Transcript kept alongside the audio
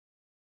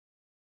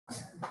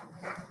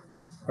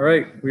All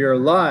right, we are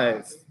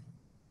live.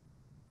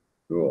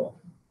 Cool.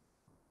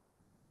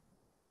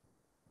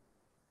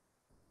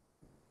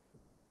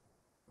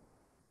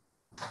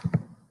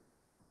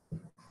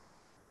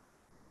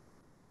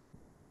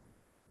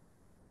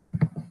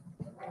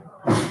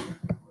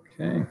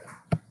 Okay.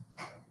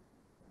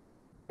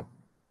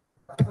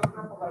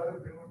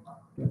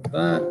 Get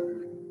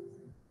that.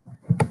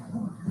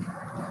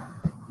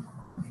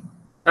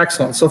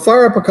 Excellent. So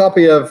fire up a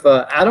copy of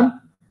Atom,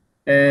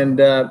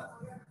 and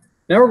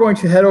now we're going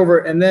to head over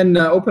and then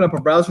open up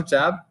a browser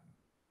tab.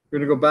 We're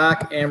going to go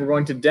back and we're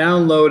going to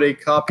download a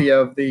copy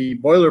of the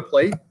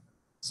boilerplate.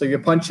 So you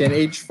punch in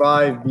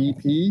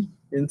H5BP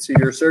into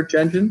your search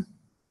engine.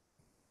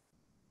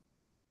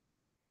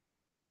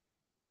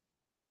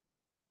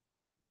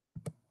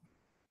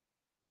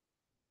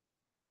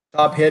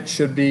 Top hit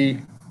should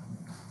be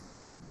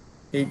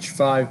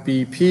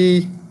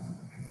H5BP.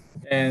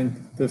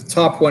 And the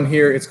top one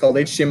here, it's called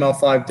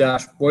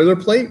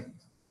HTML5-boilerplate.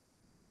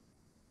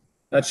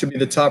 That should be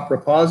the top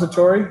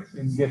repository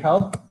in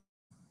GitHub.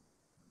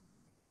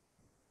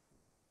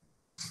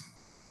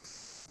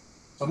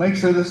 So make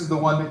sure this is the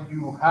one that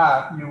you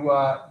have in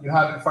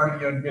front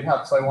of you in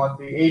GitHub. So I want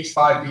the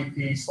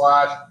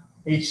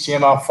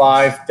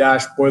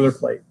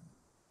H5BP/HTML5-boilerplate.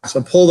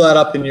 So pull that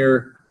up in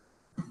your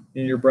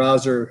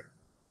browser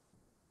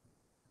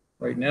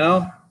right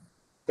now.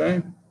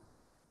 Okay.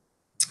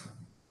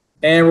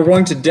 And we're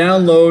going to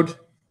download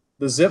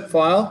the zip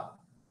file.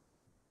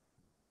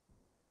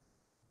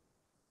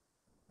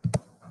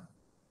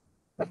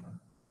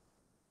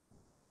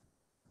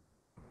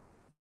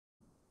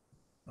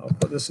 I'll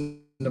put this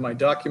into my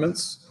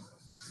documents.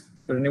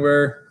 Put it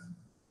anywhere.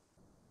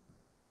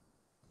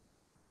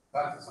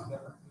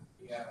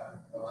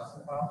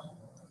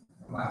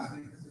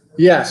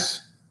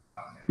 Yes.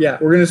 Yeah,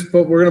 we're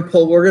gonna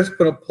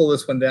pull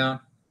this one down.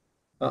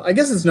 I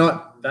guess it's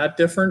not that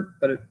different,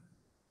 but it.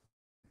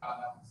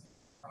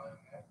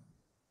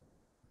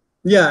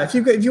 Yeah, if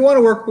you want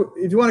to work,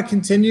 if you want to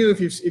continue, if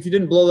you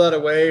didn't blow that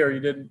away or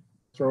you didn't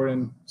throw it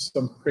in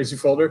some crazy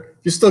folder,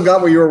 if you still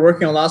got what you were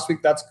working on last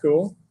week, that's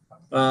cool.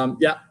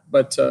 Yeah,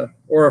 but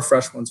or a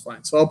fresh one's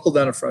fine. So I'll pull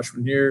down a fresh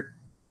one here.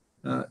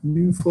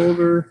 New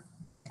folder,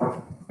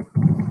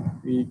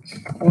 week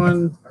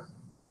 1.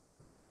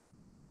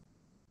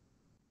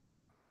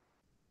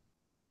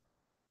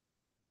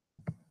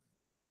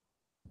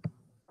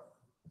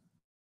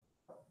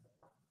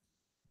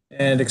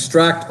 And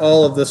extract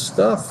all of this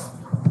stuff.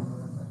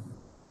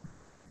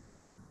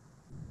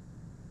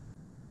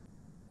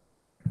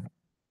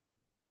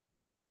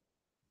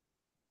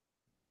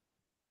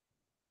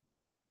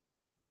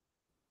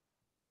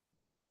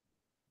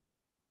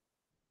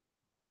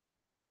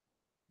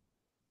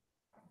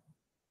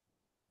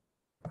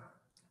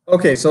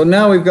 Okay, so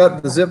now we've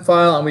got the zip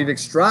file and we've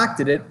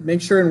extracted it.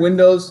 Make sure in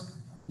Windows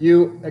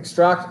you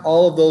extract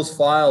all of those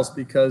files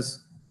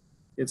because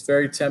it's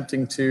very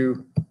tempting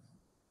to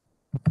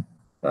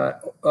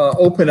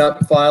open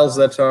up files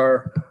that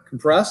are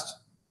compressed.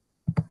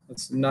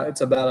 It's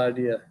a bad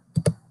idea.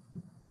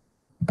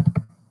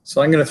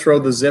 So I'm going to throw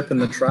the zip in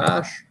the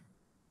trash.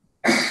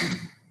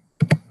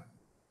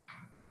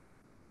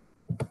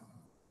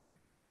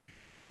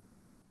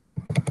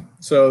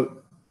 So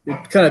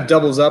it kind of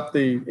doubles up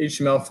the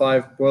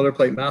HTML5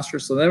 boilerplate master.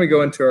 So then we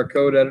go into our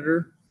code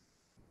editor.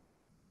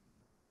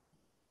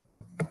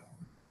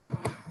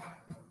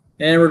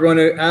 And we're going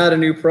to add a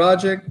new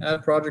project,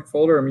 add project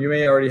folder. I mean, you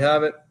may already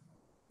have it.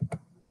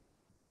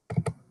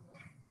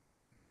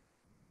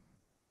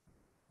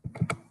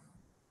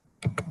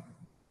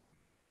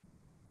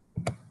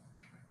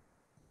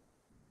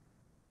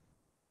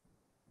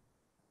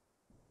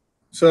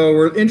 So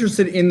we're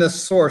interested in the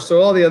source.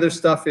 So all the other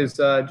stuff is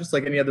just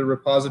like any other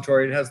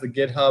repository. It has the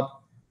GitHub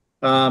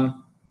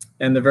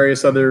and the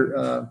various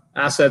other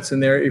assets in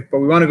there. But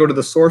we want to go to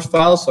the source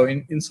file, so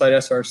inside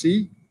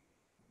SRC.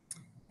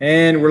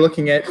 And we're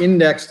looking at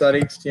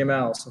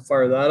index.html. So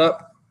fire that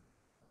up.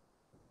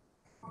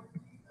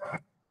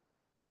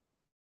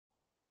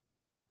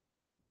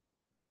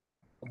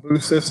 I'll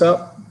boost this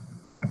up.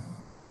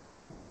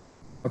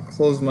 I'll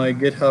close my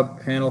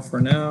GitHub panel for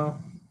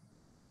now.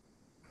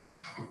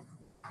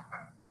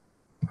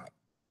 Is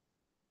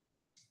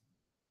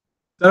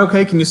that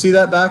okay? Can you see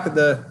that back at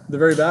the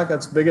very back?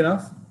 That's big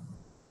enough?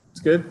 It's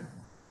good?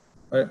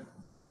 All right.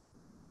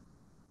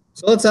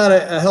 So let's add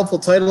a helpful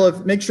title.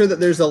 Make sure that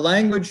there's a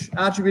language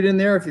attribute in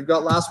there. If you've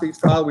got last week's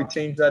file, we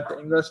changed that to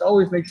English.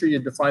 Always make sure you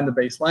define the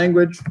base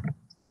language.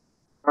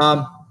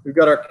 We've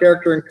got our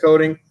character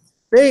encoding.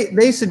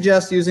 They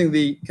suggest using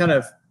the kind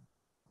of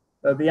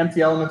the empty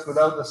elements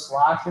without the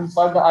slash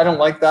inside. I don't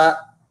like that.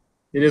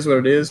 It is what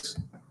it is.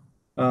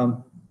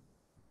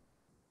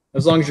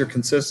 As long as you're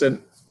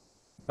consistent.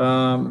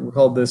 We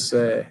call this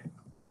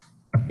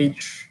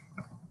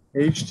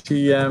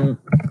HTM.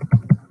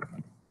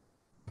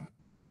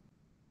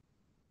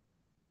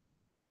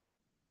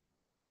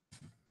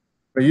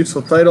 A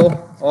useful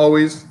title,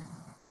 always.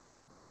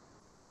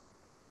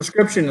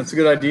 Description, that's a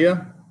good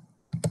idea.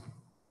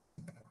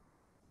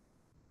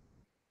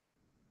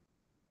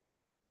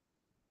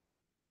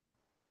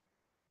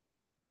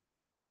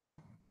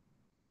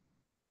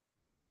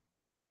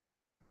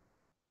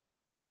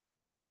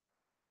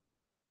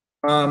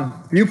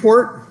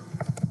 Viewport.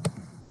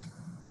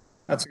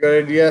 That's a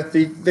good idea.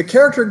 The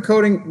character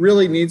encoding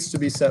really needs to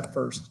be set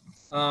first.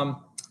 And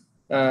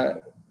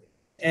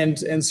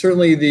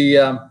certainly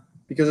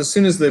because as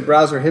soon as the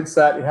browser hits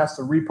that, it has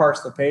to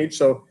reparse the page.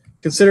 So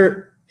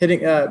consider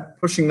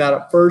pushing that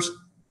up first.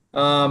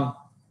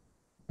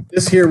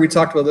 This here, we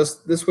talked about this.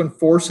 This one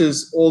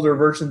forces older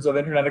versions of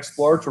Internet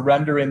Explorer to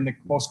render in the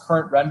most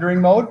current rendering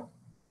mode.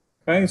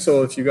 Okay,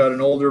 so if you got an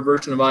older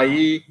version of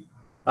IE,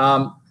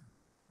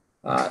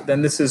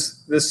 then this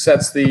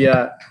sets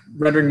the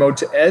rendering mode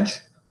to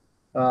Edge.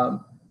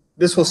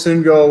 This will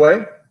soon go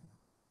away,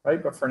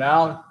 right? But for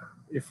now,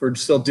 if we're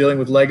still dealing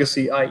with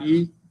legacy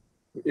IE,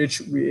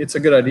 it's a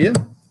good idea.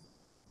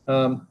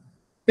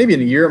 Maybe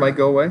in a year it might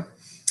go away.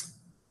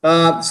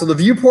 So the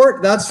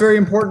viewport, that's very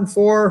important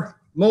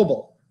for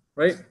mobile,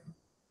 right?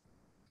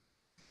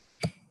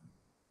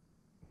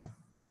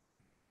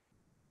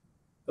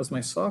 Does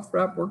my soft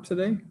wrap work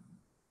today?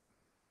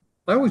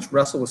 I always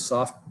wrestle with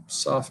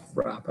soft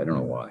wrap. I don't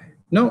know why.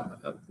 No,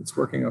 it's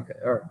working okay.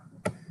 All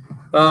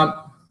right.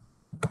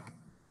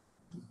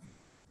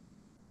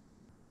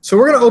 So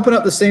we're going to open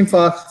up the same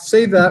file.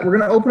 Save that. We're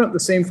going to open up the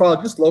same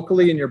file just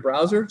locally in your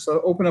browser.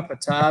 So open up a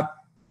tab,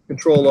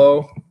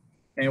 Control-O,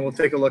 and we'll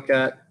take a look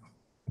at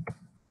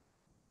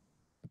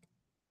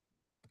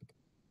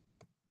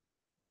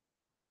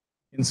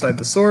inside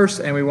the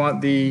source, and we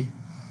want the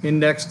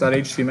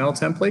index.html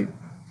template.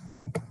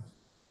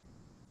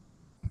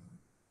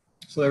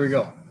 So there we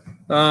go.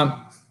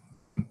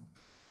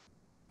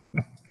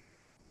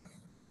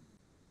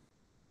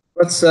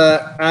 Let's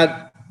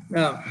add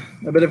a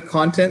bit of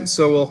content.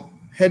 So we'll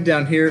head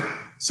down here.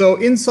 So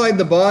inside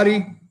the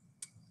body,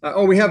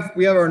 we have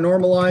our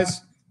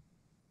normalize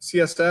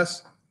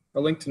CSS,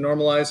 our link to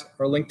normalize,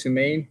 our link to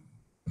main.css.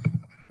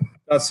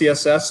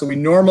 So we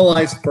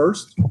normalize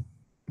first,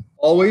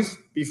 always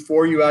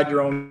before you add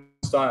your own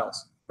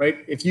styles,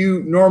 right? If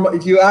you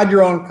add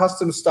your own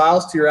custom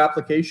styles to your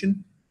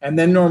application and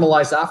then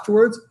normalize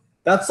afterwards,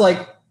 that's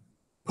like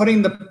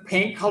putting the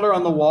paint color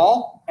on the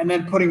wall and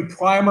then putting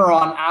primer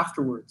on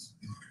afterwards.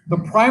 The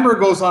primer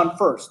goes on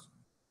first,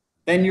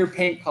 then your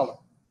paint color,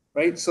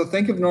 right? So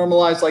think of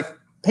normalize like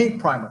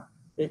paint primer.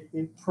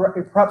 It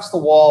preps the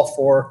wall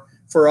for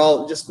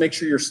all, just make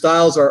sure your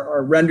styles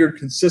are rendered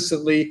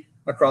consistently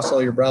across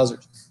all your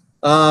browsers.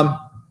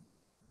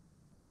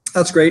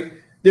 That's great.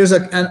 These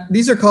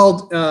are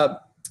called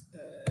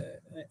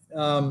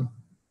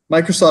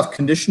Microsoft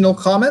conditional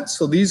comments.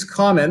 So these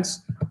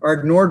comments are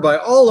ignored by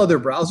all other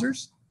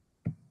browsers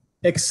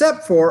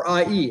except for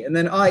IE. And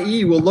then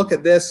IE will look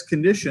at this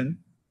condition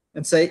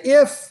and say,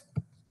 if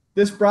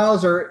this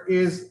browser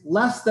is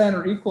less than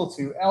or equal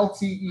to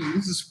LTE,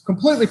 this is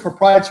completely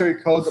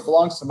proprietary code that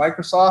belongs to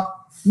Microsoft.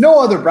 No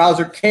other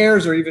browser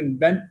cares or even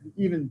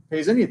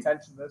pays any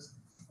attention to this.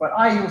 But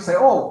IE will say,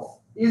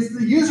 oh, is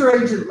the user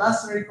agent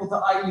less than or equal to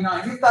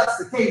IE9? If that's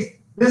the case,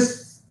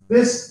 this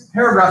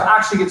paragraph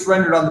actually gets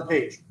rendered on the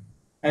page.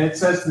 And it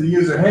says to the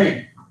user,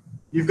 hey,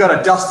 you've got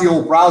a dusty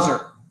old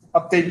browser.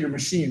 Update your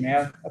machine,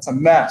 man. That's a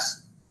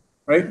mess,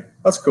 right?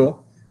 That's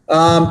cool.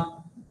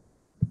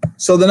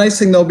 So the nice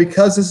thing, though,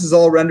 because this is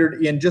all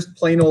rendered in just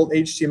plain old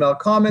HTML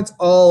comments,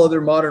 all other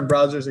modern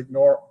browsers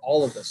ignore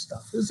all of this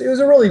stuff. It was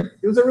a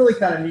really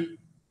kind of neat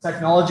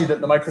technology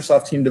that the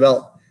Microsoft team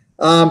developed.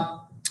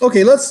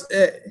 Okay,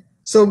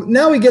 so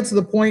now we get to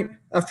the point,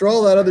 after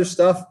all that other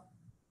stuff,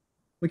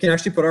 we can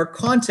actually put our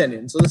content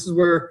in. So this is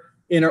where,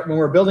 when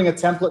we're building a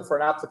template for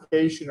an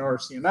application or a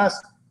CMS,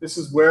 this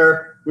is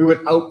where we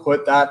would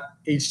output that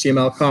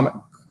HTML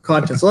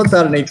content. So let's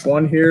add an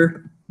H1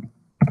 here.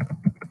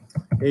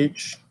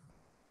 HTML5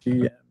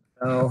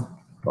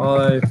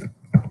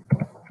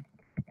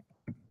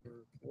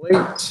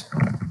 late.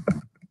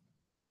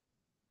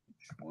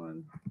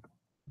 H1.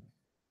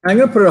 I'm going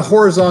to put a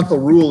horizontal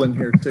rule in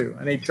here too,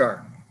 an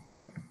HR.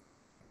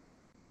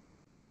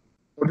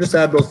 We'll just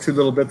add those two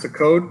little bits of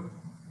code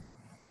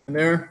in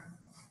there.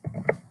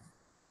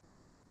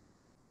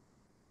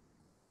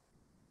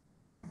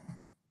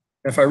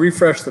 If I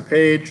refresh the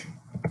page,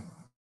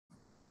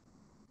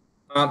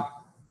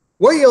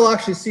 what you'll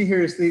actually see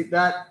here is the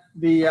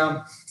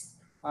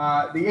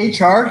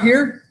HR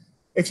here.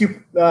 If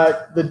you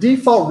the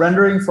default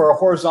rendering for a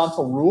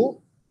horizontal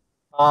rule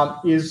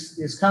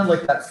is kind of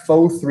like that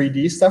faux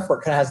 3D stuff where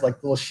it kind of has like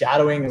little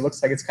shadowing. It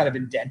looks like it's kind of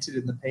indented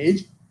in the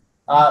page.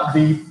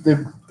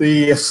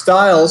 The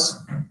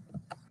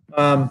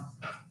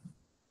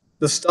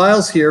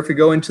styles here, if we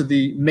go into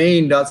the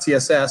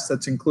main.css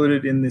that's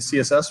included in the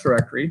CSS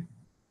directory.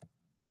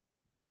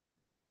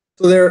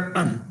 So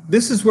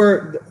this is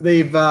where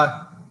they've,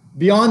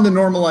 beyond the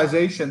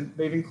normalization,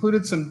 they've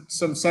included some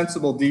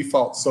sensible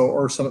defaults,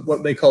 or some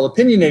what they call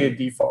opinionated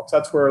defaults.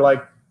 That's where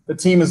like the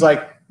team is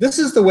like, this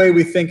is the way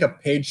we think a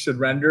page should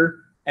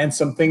render and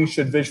some things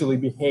should visually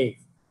behave,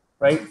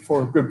 right,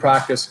 for good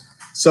practice.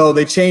 So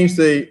they changed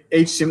the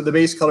HTML, the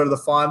base color of the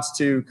fonts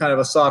to kind of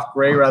a soft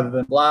gray rather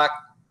than black.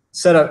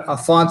 Set a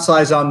font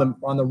size on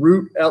the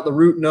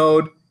root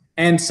node,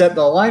 and set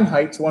the line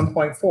height to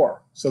 1.4.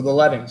 So the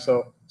leading.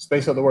 So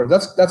space out the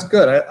words. That's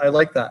good. I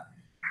like that.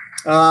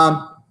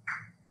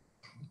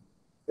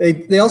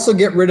 They also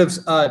get rid of,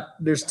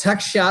 there's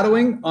text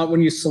shadowing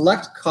when you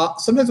select,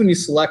 sometimes when you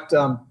select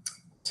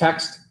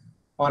text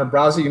on a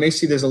browser, you may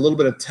see there's a little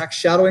bit of text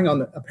shadowing on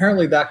the,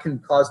 apparently that can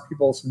cause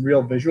people some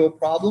real visual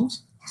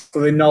problems. So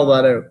they null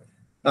that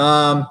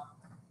out.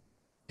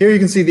 Here you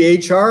can see the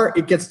HR,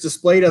 it gets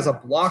displayed as a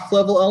block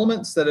level element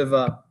instead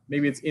of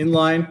maybe it's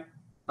inline.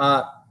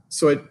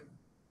 So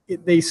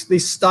they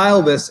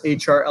style this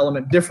HR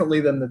element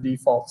differently than the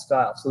default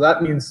style. So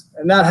that means,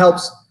 and that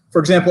helps. For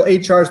example,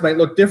 HRs might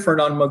look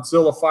different on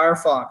Mozilla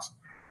Firefox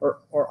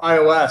or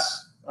iOS,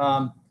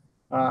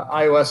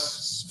 iOS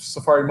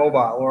Safari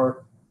Mobile,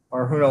 or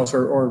who knows,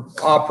 or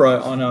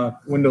Opera on a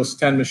Windows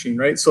 10 machine,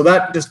 right? So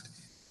that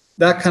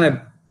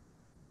kind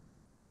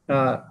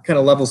of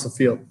levels the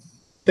field.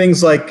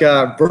 Things like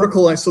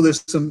vertical, so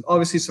there's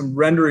obviously some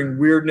rendering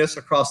weirdness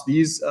across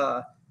these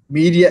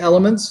media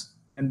elements,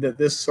 and that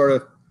this sort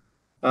of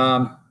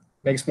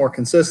makes more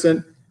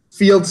consistent.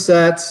 Field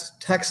sets,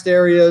 text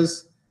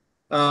areas.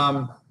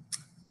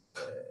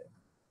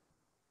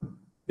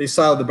 They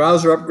style the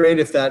browser upgrade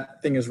if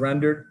that thing is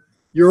rendered.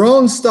 Your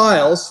own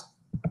styles,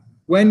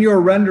 when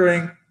you're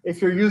rendering,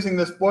 if you're using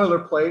this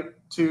boilerplate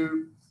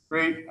to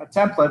create a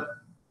template,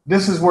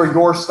 this is where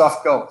your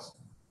stuff goes.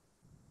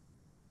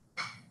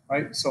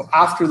 Right? So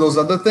after those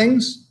other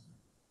things,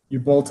 you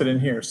bolt it in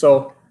here.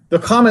 So the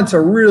comments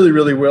are really,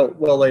 really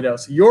well laid out.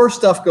 So your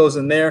stuff goes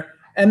in there.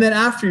 And then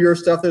after your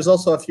stuff, there's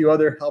also a few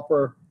other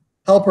helper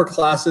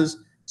classes.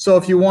 So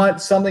if you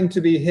want something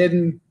to be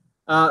hidden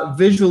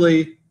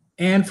visually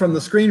and from the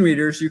screen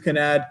readers, you can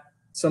add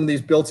some of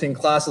these built-in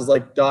classes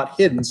like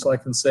 .hidden. So I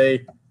can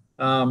say,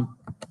 I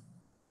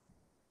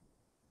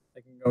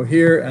can go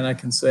here and I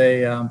can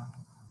say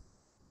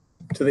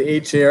to the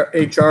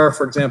HR,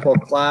 for example,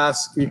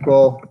 class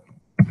equal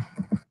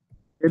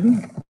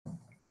hidden.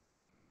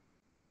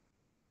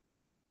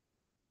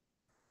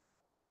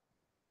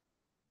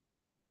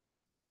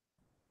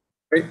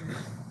 Right.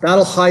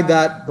 That'll hide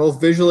that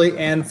both visually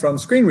and from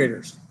screen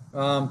readers.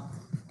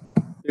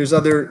 There's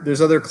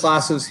other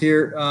classes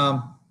here.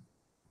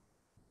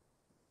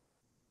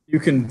 You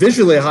can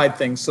visually hide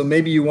things, so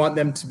maybe you want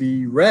them to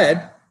be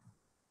read,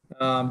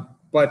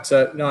 but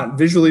not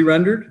visually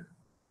rendered,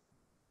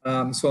 so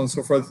on and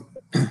so forth.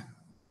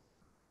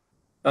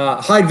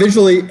 Hide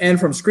visually and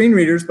from screen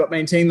readers, but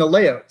maintain the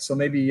layout. So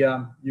maybe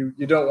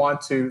you don't want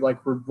to like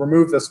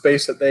remove the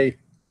space that they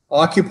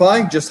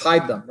occupy, just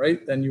hide them,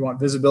 right? Then you want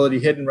visibility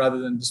hidden rather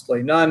than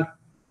display none,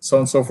 so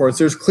on and so forth.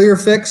 There's clear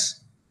fix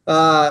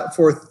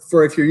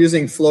for if you're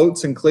using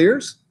floats and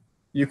clears.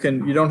 You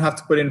don't have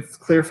to put in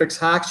clear fix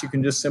hacks. You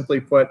can just simply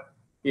put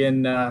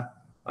in a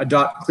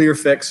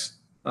 .clearfix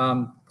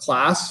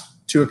class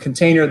to a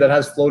container that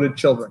has floated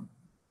children,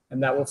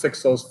 and that will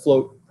fix those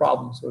float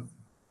problems.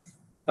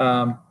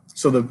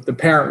 So the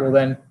parent will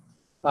then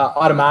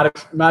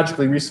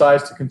magically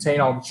resize to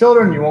contain all the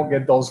children. You won't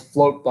get those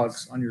float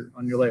bugs on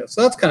your layout.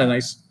 So that's kind of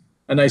nice,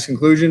 a nice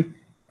inclusion.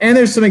 And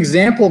there's some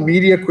example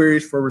media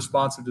queries for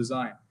responsive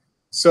design.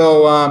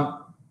 So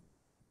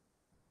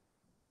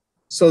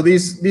so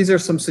these are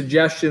some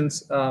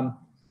suggestions,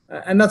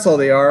 and that's all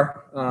they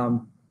are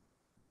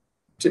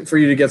for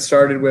you to get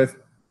started with.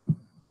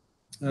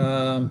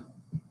 There's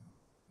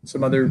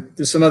some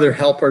other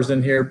helpers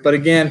in here, but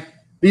again,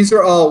 these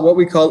are all what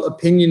we call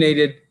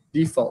opinionated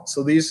defaults.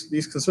 So these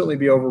can certainly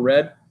be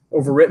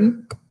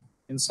overwritten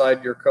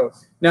inside your code.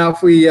 Now,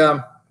 if we,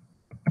 I'll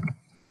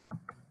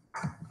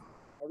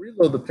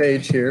reload the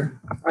page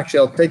here. Actually,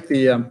 I'll take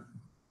the, I'll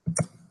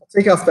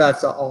take off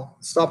that. I'll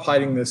stop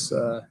hiding this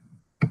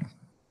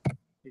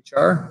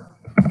HR.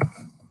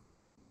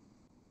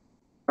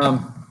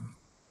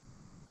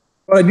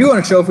 What I do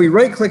want to show, if we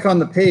right-click on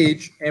the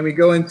page and we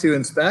go into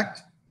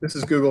Inspect, this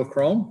is Google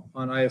Chrome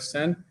on iOS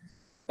 10.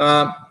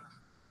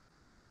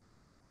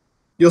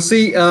 You'll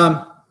see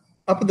up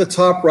at the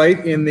top right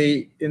in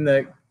the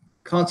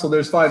console,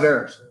 there's 5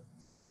 errors,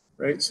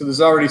 right? So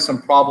there's already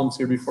some problems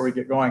here before we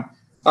get going.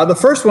 The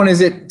first one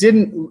is it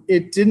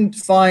didn't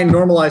find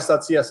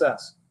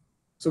normalized.css.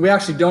 So we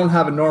actually don't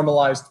have a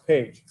normalized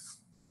page.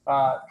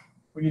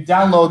 When you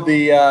download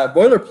the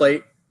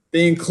boilerplate,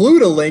 they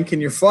include a link in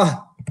your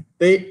file.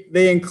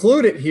 They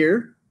include it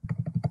here.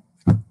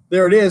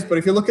 There it is. But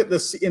if you look at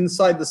this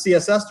inside the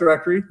CSS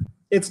directory,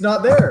 it's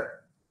not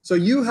there. So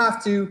you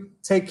have to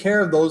take care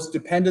of those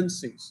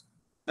dependencies,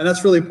 and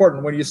that's really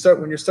important when you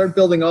start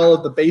building all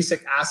of the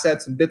basic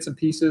assets and bits and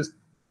pieces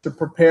to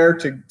prepare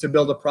to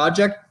build a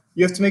project.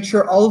 You have to make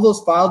sure all of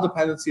those file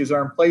dependencies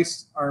are in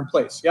place.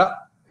 Yeah.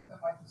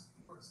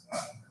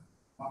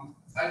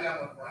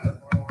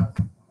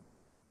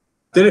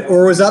 Did it,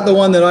 or was that the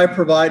one that I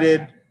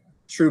provided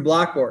through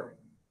Blackboard?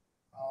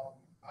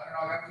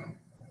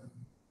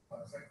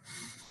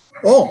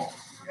 Oh.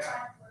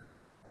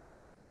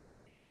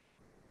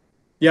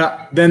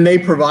 Yeah, then they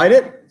provide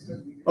it?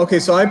 Okay,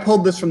 so I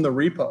pulled this from the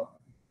repo.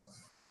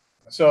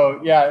 So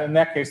yeah, in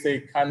that case,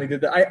 they kindly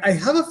did that. I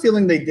have a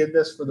feeling they did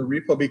this for the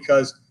repo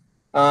because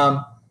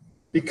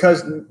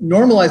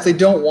normalized, they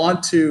don't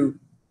want to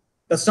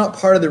that's not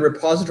part of the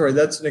repository.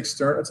 That's an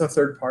external, it's a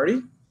third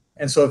party.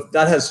 And so if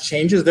that has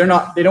changes, they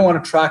don't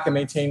want to track and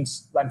maintain,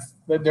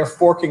 they're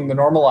forking the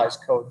normalized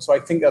code. So I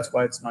think that's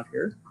why it's not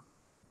here.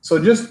 So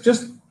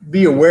just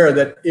be aware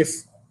that if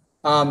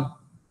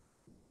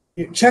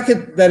you check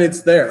it that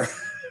it's there,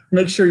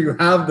 make sure you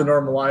have the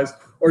normalized,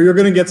 or you're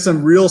going to get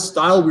some real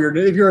style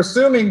weirdness. If you're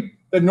assuming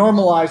that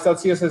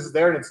normalized.css is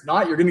there and it's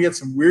not, you're going to get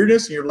some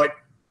weirdness, and you're like,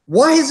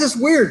 why is this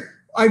weird?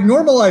 I've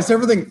normalized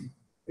everything.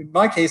 In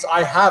my case,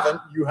 I haven't.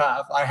 You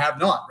have. I have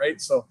not.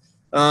 Right. So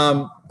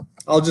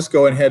I'll just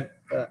go ahead,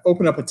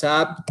 open up a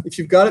tab. If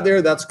you've got it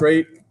there, that's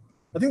great.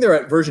 I think they're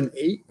at version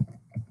 8.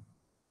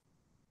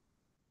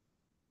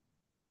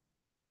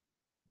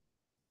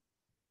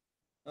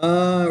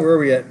 Where are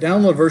we at?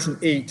 Download version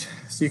 8.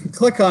 So you can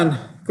click on,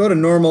 go to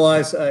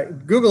normalize,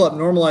 Google up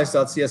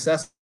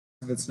normalize.css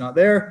if it's not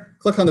there.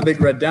 Click on the big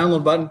red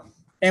download button.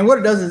 And what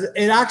it does is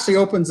it actually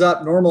opens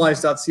up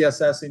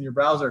normalize.css in your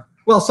browser.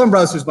 Well, some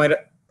browsers might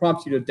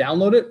prompt you to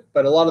download it,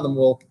 but a lot of them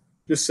will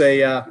just say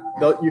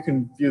you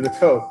can view the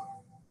code.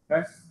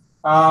 Okay.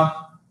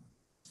 I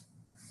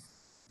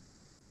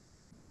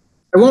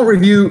won't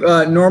review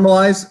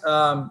normalize.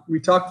 We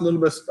talked a little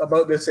bit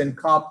about this in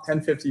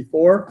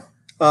COMP2081.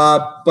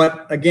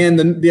 But again,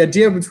 the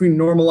idea between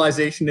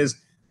normalization is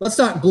let's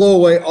not blow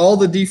away all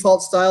the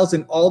default styles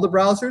in all the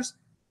browsers.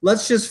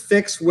 Let's just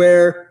fix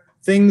where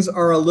things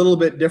are a little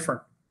bit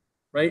different,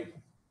 right?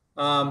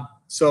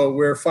 So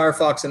where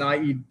Firefox and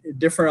IE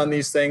different on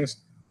these things,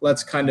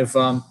 let's kind of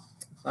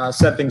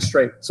set things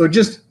straight. So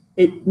just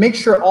make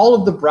sure all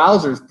of the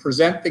browsers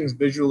present things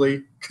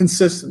visually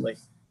consistently.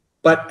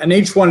 But an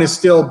H1 is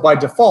still by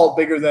default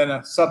bigger than a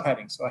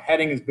subheading. So a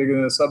heading is bigger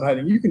than a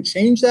subheading. You can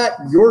change that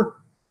in your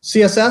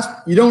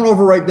CSS. You don't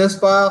overwrite this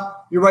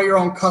file. You write your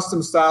own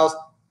custom styles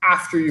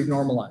after you've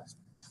normalized,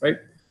 right?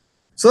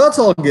 So that's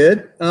all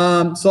good.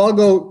 So I'll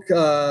go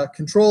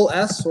Control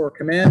S or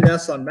Command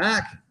S on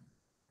Mac.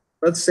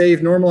 Let's save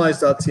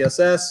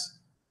normalize.css.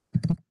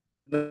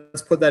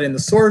 Let's put that in the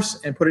source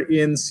and put it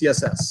in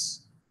CSS.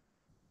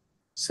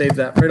 Save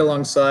that right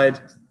alongside.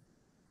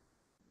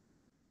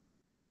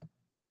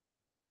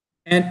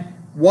 And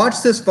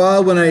watch this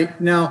file when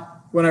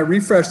I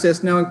refresh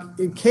this. Now,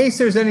 in case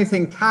there's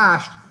anything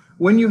cached,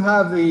 when you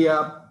have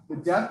the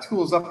dev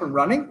tools up and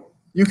running,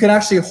 you can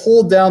actually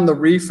hold down the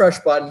refresh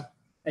button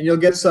and you'll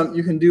get some,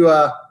 you can do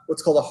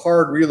what's called a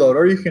hard reload,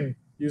 or you can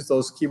use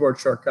those keyboard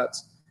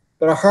shortcuts.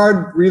 But a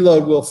hard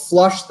reload will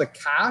flush the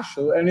cache,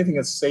 so anything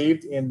that's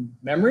saved in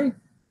memory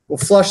will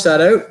flush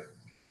that out.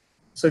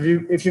 So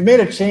if you've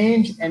made a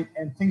change and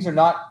things are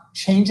not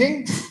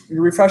changing,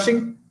 you're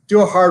refreshing,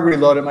 do a hard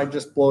reload, it might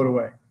just blow it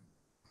away.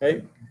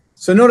 Okay?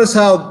 So notice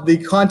how the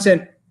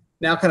content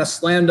now kind of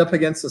slammed up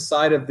against the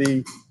side of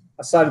the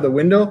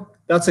window.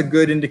 That's a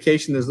good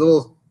indication. There's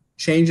little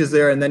changes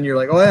there, and then you're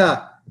like, oh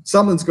yeah,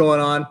 something's going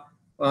on.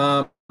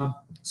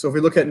 So if we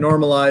look at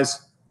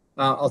normalize,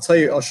 I'll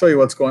show you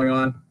what's going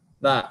on.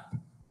 That,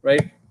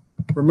 right?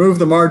 Remove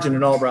the margin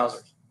in all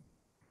browsers.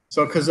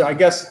 So because I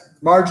guess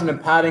margin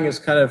and padding is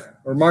kind of,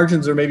 or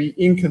margins are maybe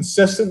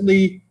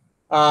inconsistently.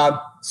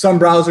 Some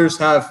browsers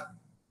have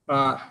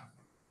a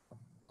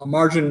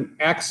margin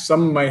X,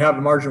 some might have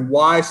a margin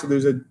Y, so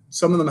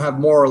some of them have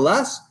more or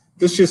less.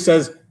 This just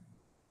says,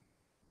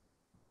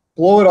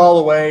 blow it all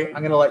away.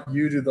 I'm going to let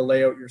you do the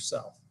layout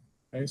yourself.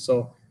 Okay,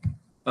 so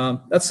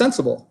that's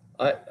sensible.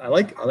 I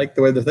like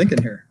the way they're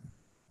thinking here.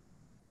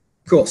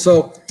 Cool.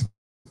 So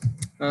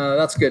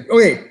that's good.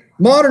 Okay,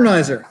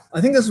 Modernizer.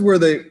 I think this is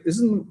where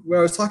isn't where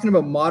I was talking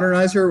about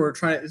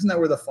Modernizer. Isn't that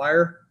where the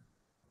fire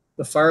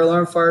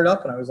alarm fired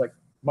up? And I was like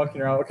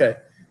monkeying around. Okay,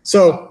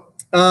 so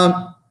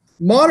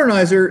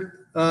Modernizer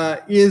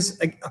is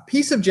a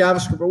piece of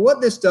JavaScript, but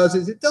what this does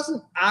is it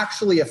doesn't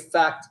actually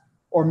affect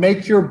or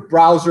make your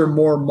browser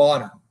more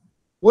modern.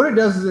 What it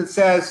does is it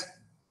says,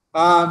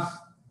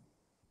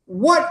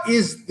 what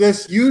is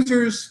this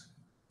user's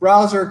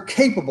browser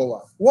capable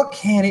of? What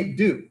can it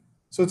do?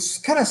 So it's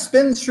kind of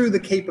spins through the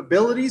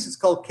capabilities. It's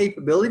called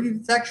capability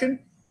detection,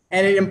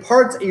 and it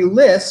imparts a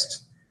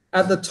list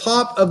at the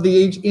top of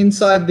the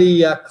inside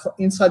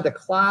the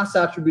class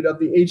attribute of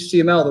the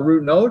HTML, the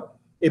root node.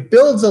 It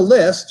builds a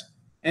list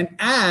and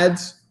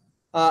adds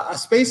a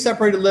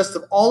space-separated list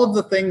of all of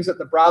the things that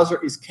the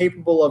browser is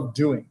capable of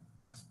doing.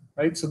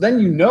 Right. So then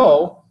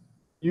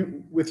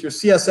with your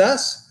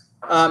CSS,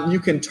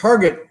 you can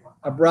target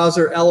a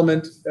browser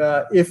element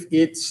if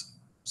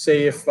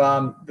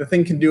the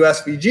thing can do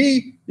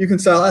SVG, you can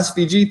style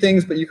SVG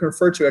things, but you can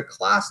refer to a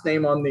class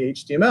name on the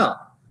HTML.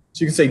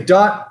 So you can say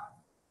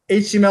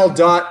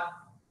 .html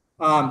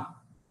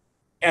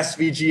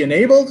 .svg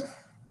enabled,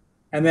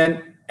 and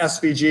then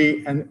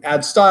SVG, and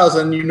add styles,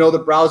 and you know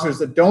the browsers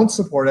that don't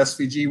support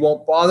SVG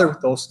won't bother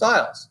with those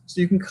styles. So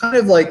you can kind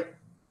of like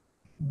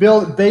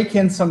bake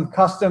in some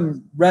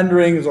custom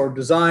renderings or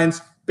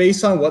designs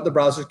based on what the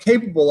browser is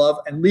capable of,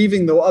 and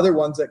leaving the other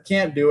ones that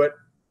can't do it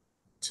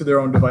to their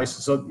own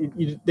devices. So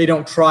they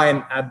don't try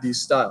and add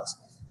these styles.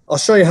 I'll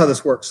show you how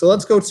this works. So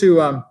let's go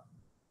to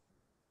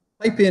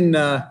type in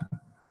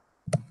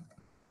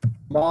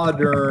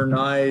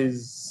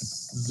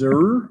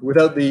modernizer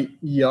without the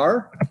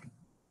ER.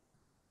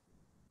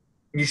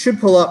 You should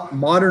pull up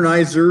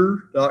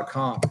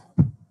modernizer.com.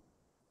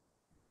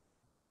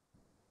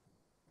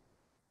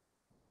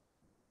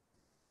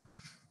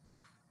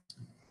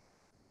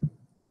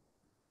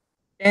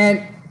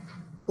 And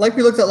like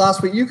we looked at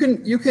last week, you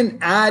can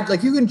add,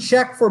 like you can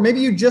check for, maybe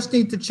you just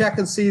need to check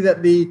and see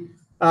that the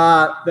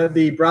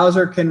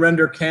browser can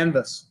render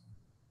canvas.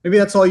 Maybe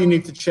that's all you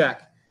need to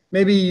check.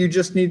 Maybe you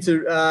just need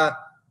to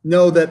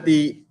know that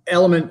the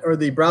element or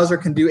the browser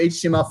can do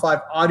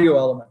HTML5 audio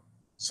element.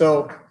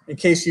 So in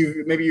case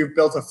maybe you've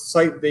built a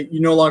site that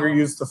you no longer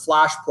use the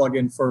Flash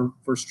plugin for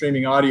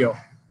streaming audio,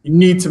 you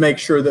need to make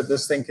sure that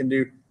this thing can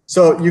do.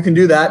 So you can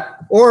do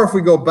that. Or if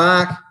we go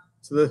back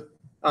to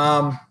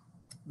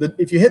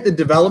if you hit the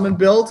development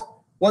build,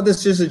 what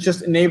this is, it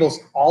just enables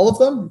all of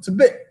them.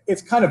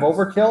 It's kind of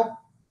overkill,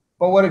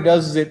 but what it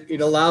does is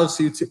it allows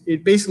you to,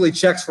 it basically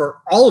checks for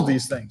all of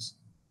these things.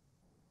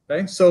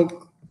 Okay,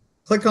 so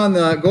click on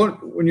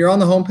when you're on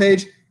the home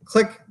page,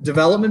 click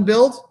development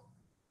build.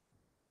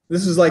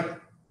 This is like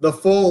the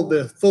full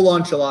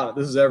enchilada.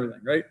 This is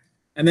everything, right?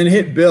 And then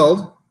hit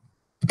build.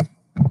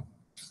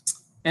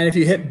 And if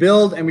you hit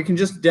build, and we can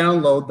just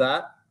download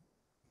that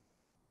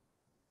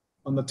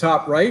on the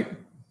top right,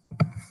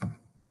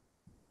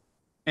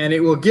 and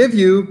it will give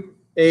you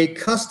a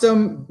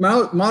custom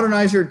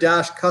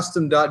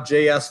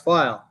modernizer-custom.js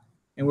file.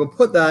 And we'll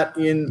put that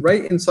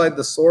right inside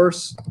the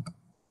source,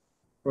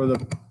 or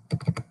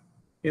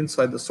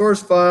inside the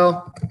source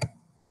file,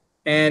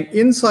 and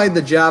inside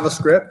the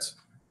JavaScript.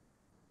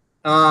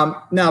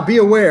 Now be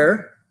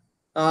aware,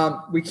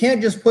 we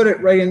can't just put it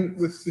right in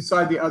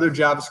beside the other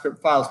JavaScript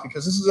files,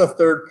 because this is a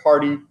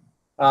third-party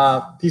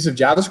piece of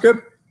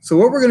JavaScript. So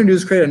what we're going to do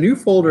is create a new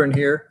folder in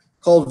here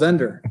called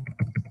vendor.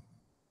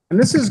 And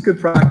this is good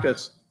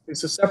practice,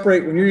 is to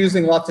separate when you're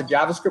using lots of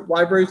JavaScript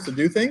libraries to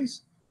do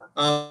things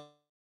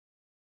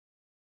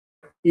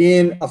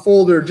in a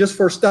folder just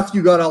for stuff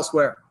you got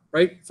elsewhere,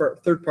 right? For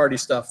third-party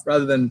stuff,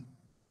 rather than,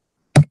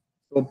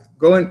 so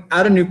go and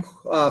add a new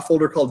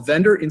folder called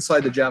vendor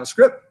inside the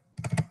JavaScript.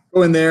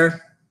 Go in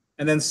there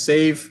and then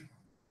save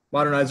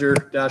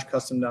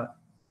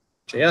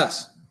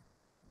modernizer-custom.js.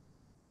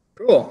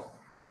 Cool.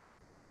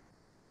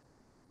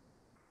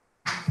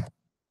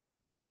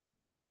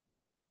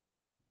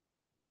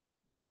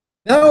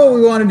 Now what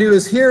we want to do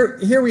is here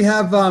we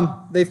have,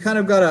 they've kind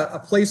of got a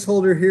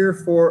placeholder here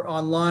for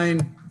on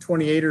line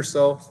 28 or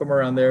so, somewhere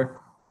around there.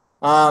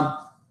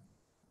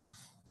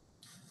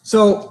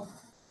 So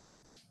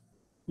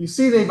you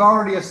see they've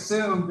already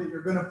assumed that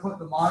you're going to put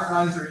the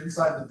modernizer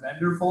inside the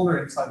vendor folder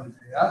inside the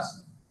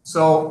JS.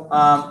 So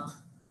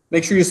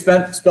make sure you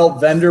spell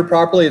vendor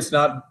properly. It's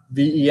not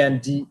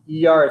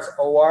V-E-N-D-E-R, it's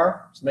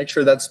O-R. So make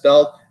sure that's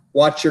spelled.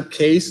 Watch your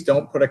case.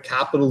 Don't put a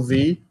capital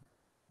V.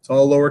 It's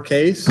all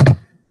lowercase.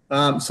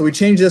 So we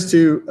change this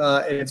to,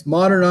 it's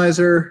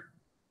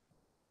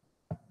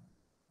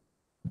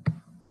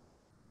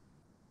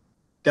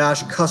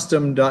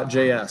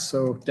modernizer-custom.js.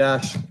 So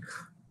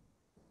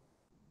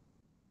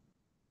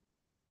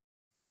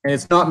and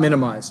it's not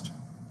minimized.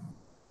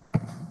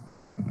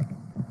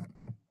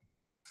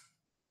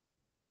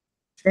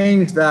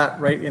 Change that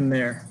right in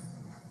there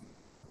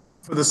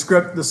for the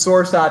script, the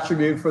source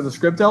attribute for the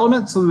script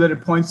element, so that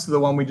it points to the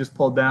one we just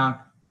pulled down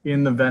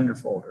in the vendor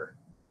folder.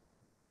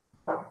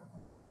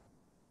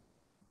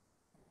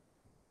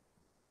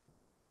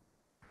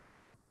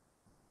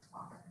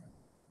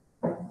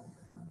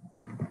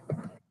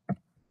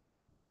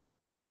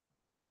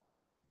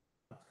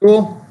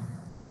 Cool.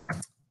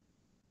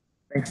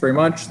 Thanks very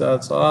much.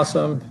 That's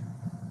awesome.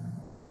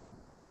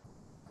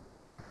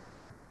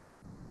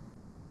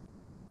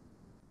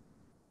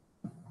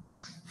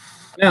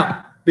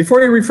 Now,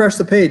 before you refresh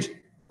the page,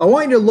 I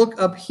want you to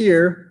look up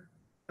here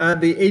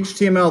at the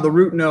HTML, the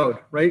root node,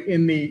 right?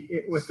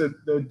 With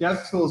the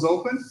dev tools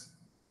open.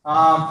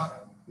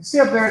 You see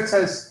up there it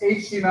says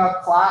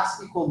HTML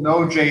class equal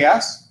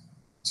Node.js.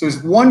 So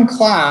there's one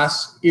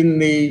class in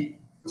the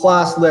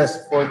class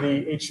list for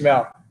the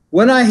HTML.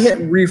 When I hit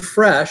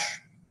refresh,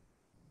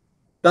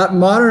 that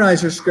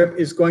modernizer script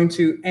is going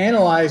to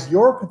analyze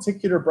your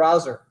particular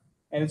browser,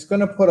 and it's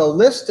going to put a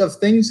list of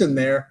things in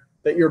there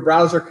that your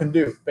browser can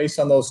do based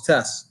on those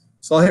tests.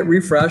 So I'll hit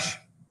refresh,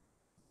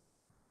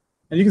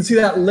 and you can see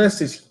that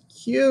list is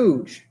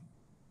huge.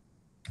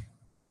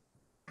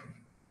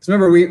 So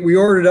remember, we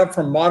ordered up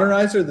from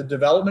Modernizer, the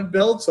development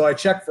build, so I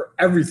checked for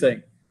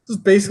everything. This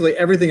is basically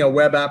everything a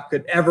web app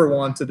could ever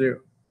want to do,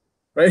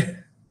 right?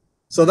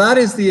 So that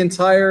is the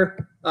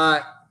entire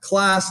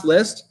class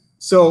list.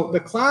 So the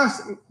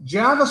class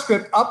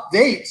JavaScript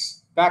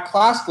updates that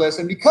class list,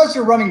 and because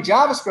you're running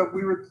JavaScript,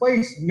 we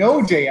replace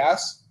Node.js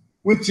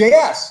with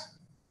JS,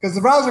 because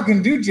the browser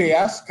can do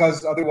JS,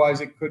 because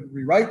otherwise it couldn't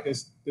rewrite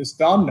this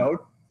DOM node.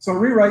 So it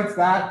rewrites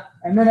that,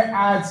 and then it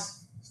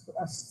adds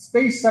a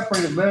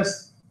space-separated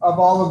list of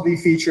all of the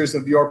features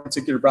of your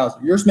particular browser.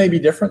 Yours may be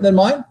different than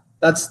mine.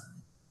 That's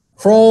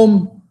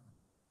Chrome,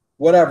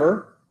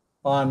 whatever,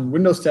 on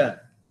Windows 10.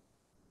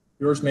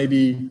 Yours may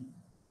be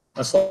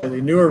a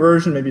slightly newer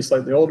version, maybe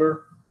slightly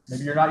older.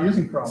 Maybe you're not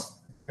using Chrome.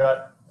 You've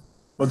got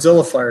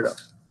Mozilla fired up.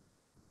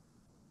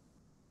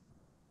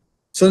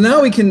 So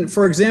now we can,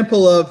 for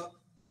example,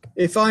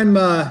 if I'm,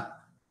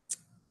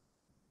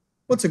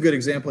 what's a good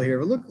example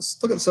here?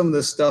 Let's look at some of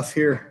this stuff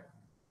here.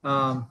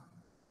 You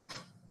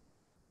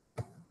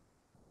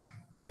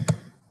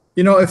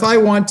know, if I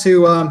want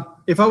to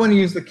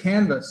use the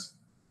canvas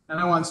and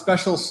I want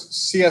special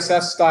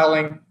CSS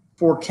styling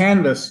for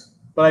canvas,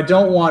 but I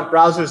don't want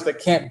browsers that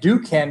can't do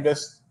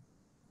canvas,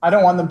 I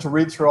don't want them to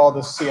read through all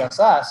this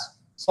CSS.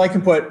 So I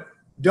can put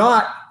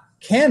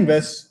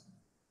 .canvas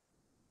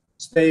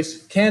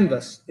space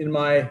canvas in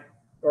my,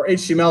 or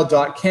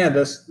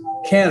HTML.canvas,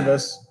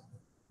 canvas,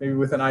 maybe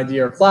with an ID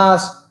or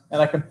class,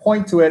 and I can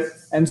point to it.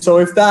 And so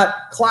if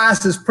that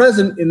class is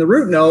present in the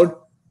root node,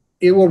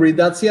 it will read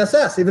that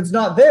CSS. If it's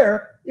not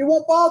there, it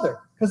won't bother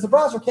because the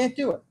browser can't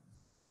do it.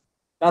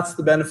 That's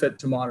the benefit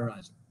to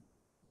modernizing.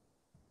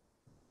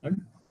 Okay.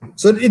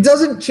 So it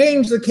doesn't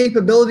change the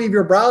capability of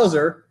your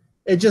browser.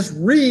 It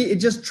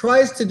just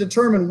tries to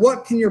determine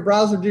what can your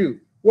browser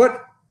do,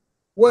 what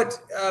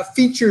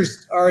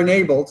features are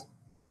enabled,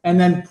 and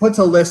then puts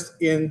a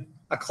list in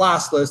a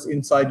class list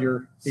inside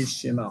your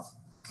HTML.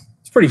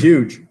 It's pretty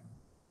huge.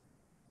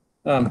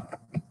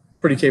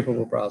 Pretty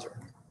capable browser.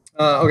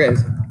 Okay.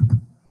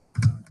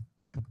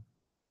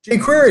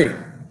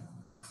 jQuery.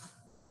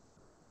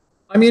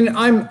 I mean,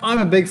 I'm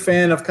a big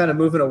fan of kind of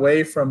moving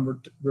away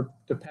from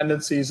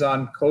dependencies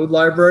on code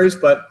libraries,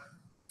 but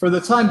for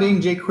the time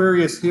being,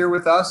 jQuery is here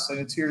with us, and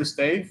it's here to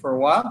stay for a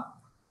while.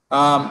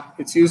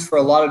 It's used for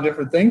a lot of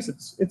different things.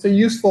 It's a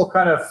useful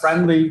kind of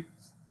friendly.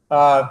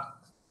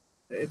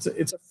 It's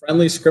a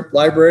friendly script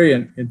library,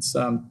 and it's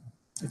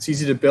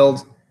easy to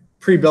build,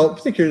 pre-built,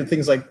 particularly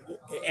things like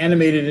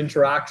animated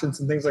interactions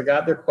and things like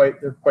that.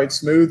 They're quite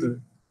smooth.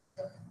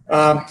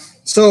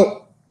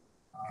 So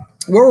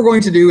what we're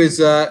going to do is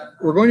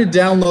we're going to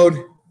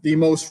download the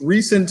most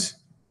recent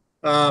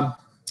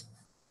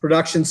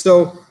production.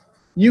 So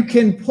you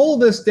can pull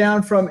this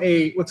down from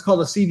what's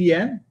called a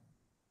CDN,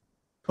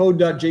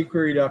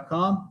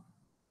 code.jquery.com,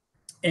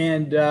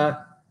 and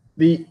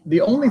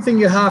the only thing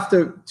you have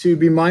to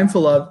be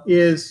mindful of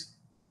is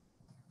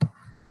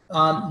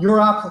your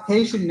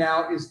application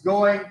now is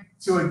going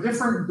to a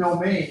different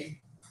domain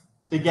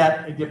to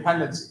get a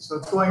dependency. So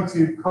it's going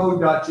to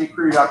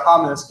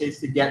code.jquery.com in this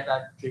case to get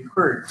that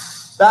jQuery.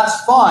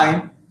 That's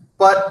fine,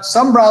 but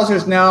some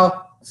browsers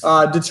now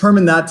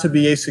determine that to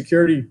be a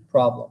security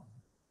problem,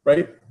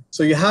 right?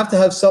 So you have to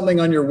have something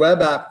on your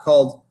web app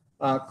called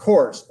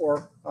CORS,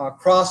 or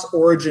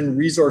cross-origin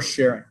resource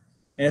sharing.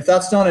 And if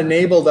that's not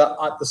enabled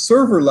at the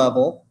server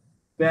level,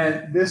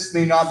 then this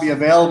may not be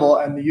available,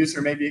 and the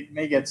user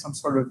may get some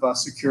sort of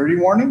security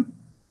warning,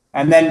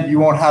 and then you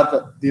won't have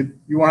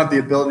the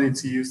ability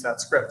to use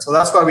that script. So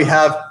that's why we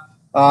have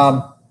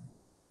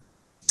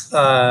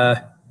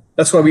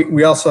that's why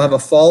we also have a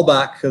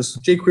fallback, because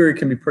jQuery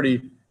can be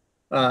pretty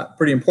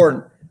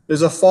important.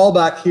 There's a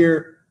fallback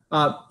here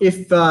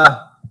if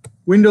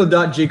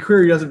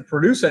window.jQuery doesn't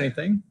produce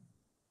anything,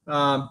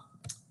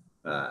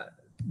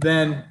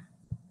 then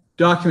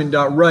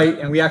document.write,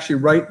 and we actually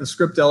write the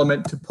script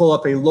element to pull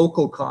up a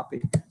local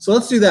copy. So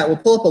let's do that. We'll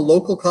pull up a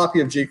local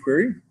copy of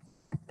jQuery.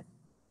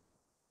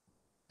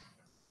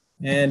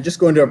 And just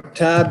go into our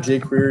tab,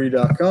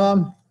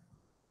 jquery.com.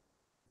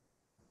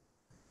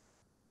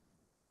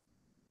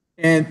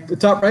 And the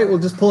top right, we'll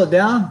just pull it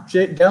down.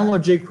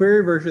 Download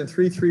jQuery version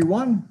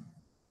 3.3.1.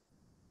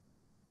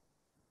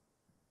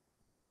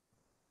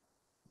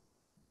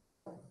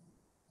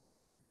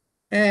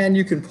 And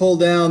you can pull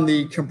down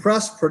the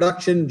compressed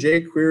production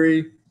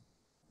jQuery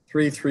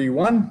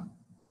 3.3.1.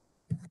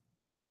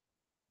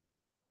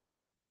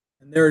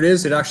 And there it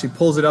is. It actually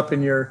pulls it up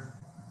in your,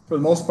 for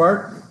the most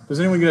part. Does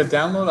anyone get a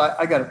download?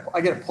 I get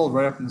it pulled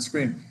right up in the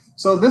screen.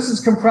 So this is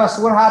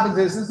compressed. What happens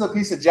is this is a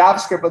piece of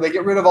JavaScript, but they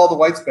get rid of all the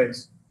white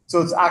space.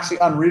 So it's actually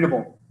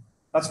unreadable.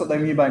 That's what they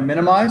mean by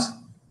minimize.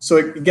 So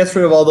it gets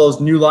rid of all those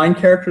new line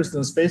characters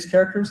and the space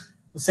characters.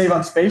 To save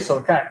on space, so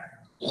it kind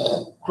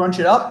of crunch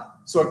it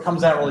up so it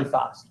comes out really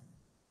fast.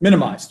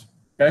 Minimized,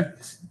 okay?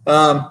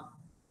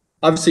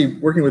 Obviously,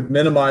 working with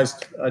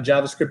minimized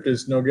JavaScript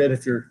is no good.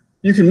 If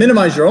you can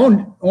minimize your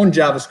own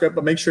JavaScript,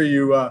 but make sure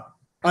you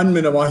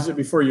unminimize it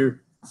before you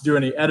do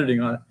any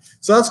editing on it.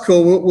 So that's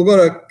cool. We'll go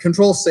to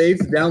Control Save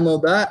to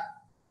download that,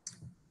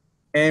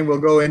 and we'll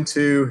go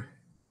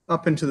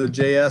up into the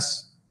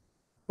JS.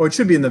 Oh, it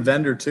should be in the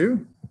vendor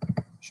too.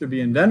 Should be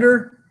in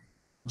vendor,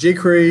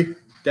 jQuery,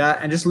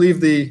 and just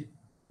leave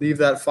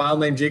that file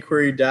name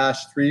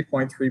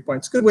jQuery-3.3.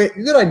 It's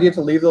a good idea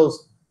to leave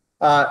those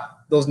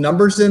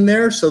numbers in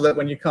there so that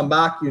when you come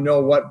back, you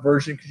know what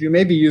version, because you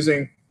may be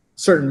using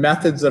certain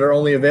methods that are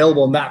only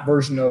available in that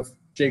version of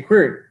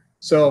jQuery.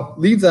 So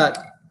leave that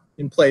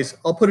in place.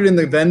 I'll put it in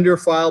the vendor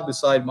file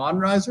beside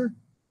Modernizer.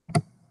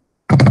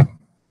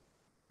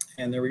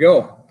 And there we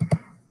go.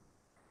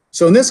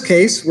 So in this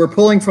case, we're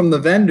pulling from the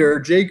vendor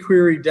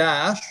jQuery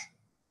dash,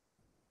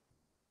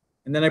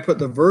 and then I put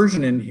the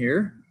version in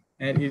here,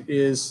 and it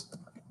is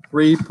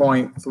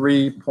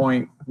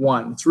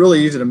 3.3.1. It's really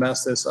easy to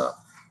mess this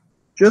up.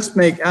 Just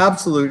make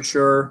absolute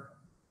sure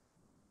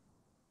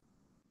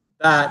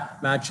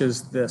that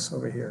matches this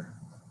over here.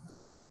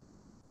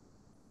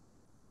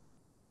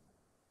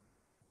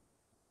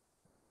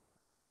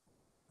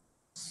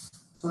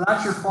 So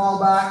that's your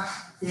fallback.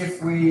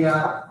 If we,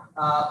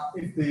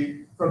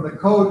 from the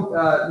code,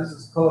 this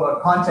is called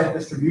a content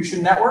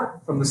distribution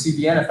network from the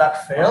CDN. If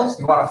that fails,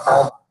 you want to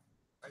fall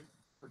right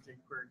for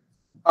jQuery.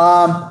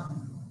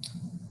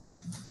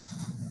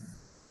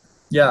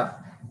 Yeah.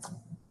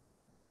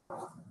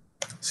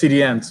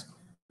 CDNs.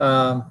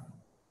 The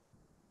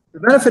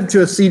benefit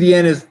to a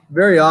CDN is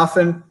very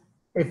often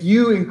if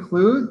you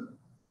include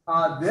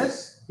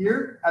this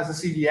here as a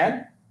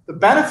CDN, the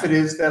benefit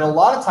is that a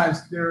lot of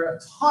times there are a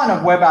ton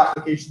of web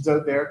applications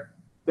out there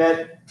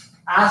that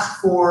ask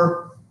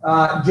for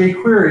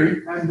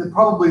jQuery and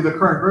probably the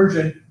current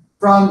version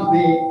from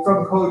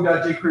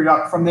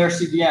code.jQuery from their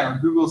CDN or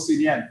Google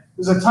CDN.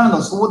 There's a ton of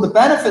those. So what the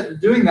benefit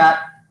of doing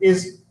that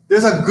is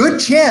there's a good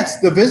chance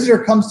the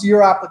visitor comes to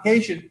your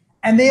application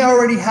and they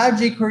already have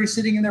jQuery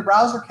sitting in their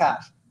browser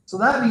cache. So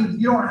that means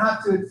you don't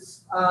have to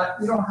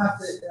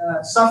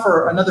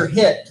suffer another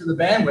hit to the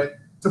bandwidth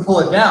to pull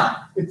it down.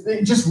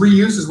 It just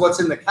reuses what's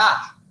in the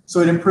cache, so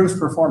it improves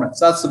performance.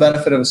 That's the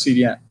benefit of a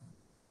CDN.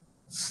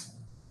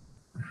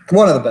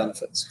 One of the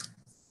benefits.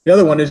 The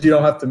other one is you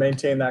don't have to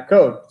maintain that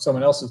code.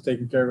 Someone else is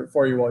taking care of it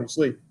for you while you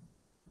sleep.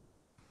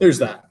 There's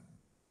that.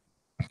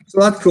 So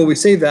that's cool. We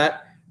save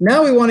that.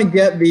 Now we want to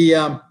get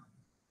the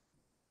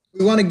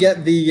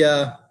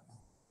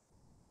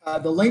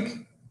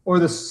link or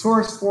the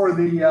source for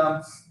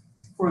the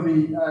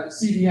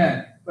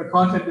CDN, the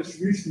content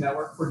distribution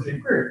network for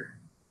jQuery.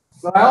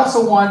 But I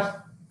also want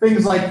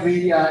things like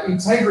the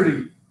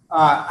integrity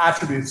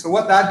attributes. So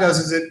what that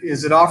does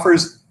is it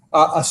offers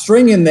a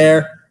string in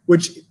there,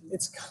 which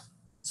it's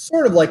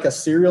sort of like a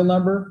serial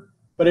number,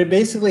 but it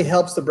basically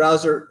helps the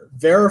browser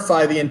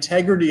verify the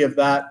integrity of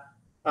that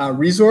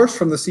resource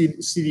from the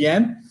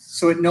CDN,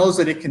 so it knows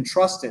that it can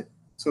trust it.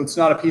 So it's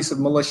not a piece of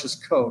malicious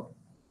code,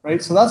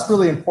 right? So that's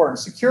really important.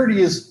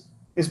 Security is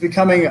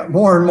becoming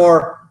more and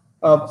more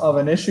of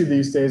an issue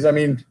these days. I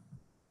mean,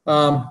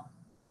 for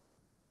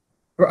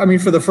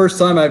the first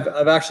time,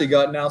 I've actually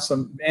got now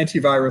some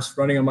antivirus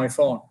running on my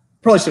phone.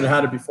 Probably should have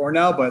had it before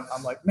now, but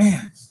I'm like,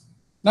 man,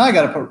 now I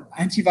got to put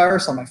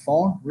antivirus on my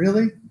phone,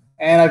 really?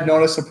 And I've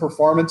noticed a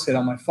performance hit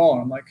on my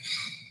phone. I'm like,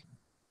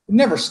 it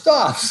never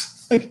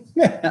stops. Like,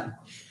 man.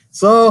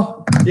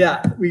 So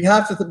yeah, we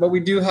have to, but we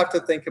do have to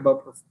think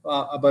about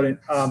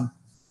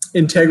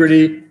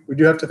integrity. We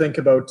do have to think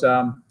about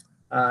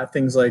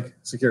things like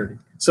security.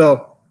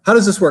 So how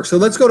does this work? So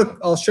let's go to.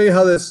 I'll show you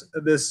how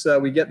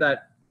we get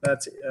that.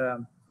 That's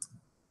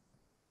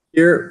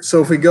here.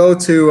 So if we go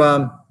to,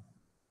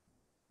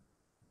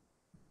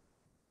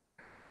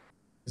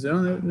 is it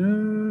on there?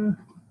 No.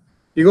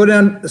 You go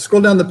down,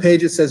 scroll down the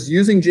page. It says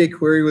using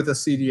jQuery with a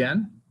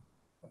CDN.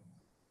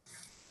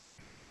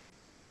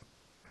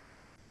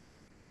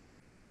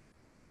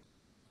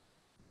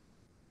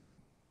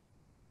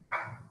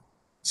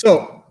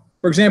 So,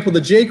 for example, the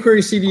jQuery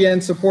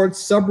CDN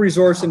supports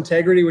sub-resource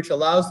integrity, which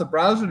allows the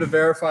browser to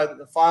verify that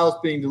the files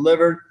being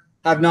delivered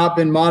have not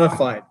been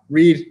modified,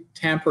 read,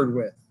 tampered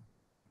with,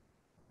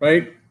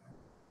 right?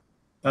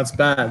 That's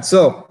bad.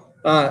 So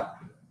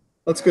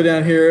let's go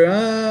down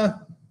here.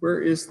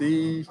 Where's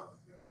the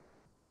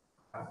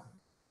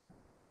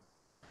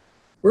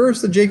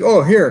J?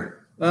 Oh,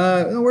 here.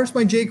 Where's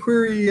my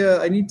jQuery?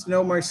 I need to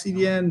know my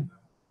CDN.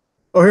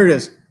 Oh, here it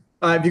is.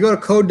 If you go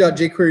to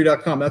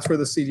code.jquery.com, that's where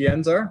the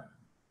CDNs are.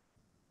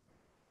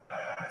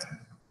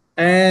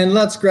 And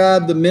let's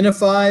grab the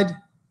minified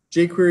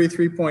jQuery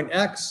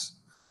 3.x.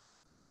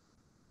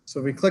 So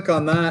if we click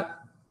on that,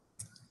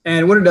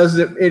 and what it does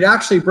is it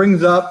actually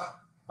brings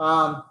up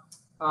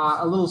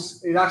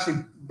it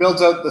actually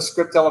builds out the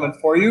script element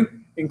for you,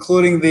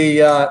 including the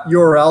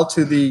URL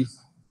to the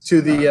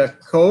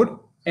code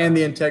and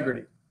the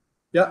integrity.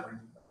 Yep.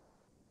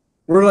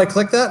 Where did I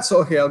click that? So,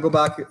 okay, I'll go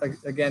back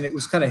again. It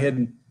was kind of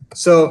hidden.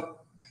 So,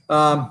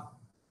 so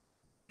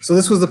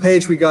this was the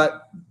page we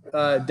got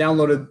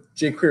downloaded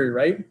jQuery,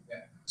 right?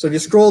 Yeah. So if you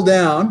scroll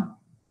down,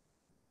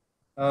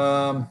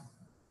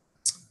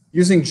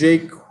 using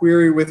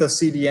jQuery with a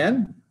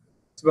CDN,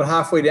 it's about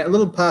halfway down, a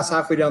little past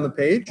halfway down the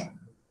page.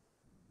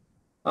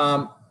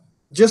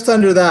 Just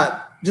under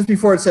that, just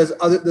before it says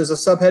other, there's a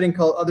subheading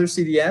called Other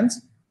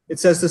CDNs. It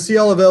says to see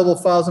all available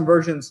files and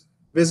versions,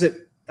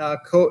 visit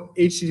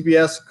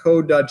https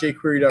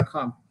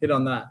code.jquery.com. Hit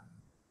on that.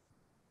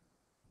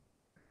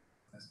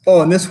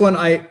 Oh, and this one,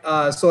 I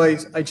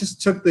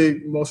just took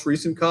the most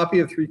recent copy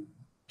of jQuery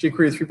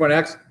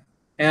 3.x,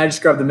 and I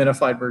just grabbed the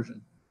minified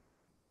version.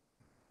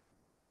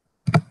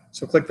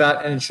 So click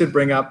that, and it should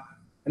bring up.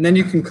 And then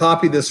you can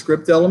copy the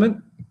script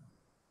element.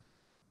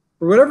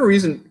 For whatever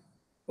reason,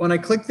 when I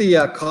click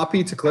the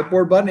copy to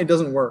clipboard button, it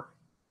doesn't work.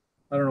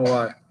 I don't know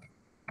why.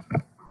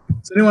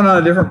 Is anyone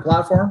on a different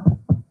platform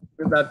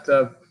with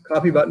that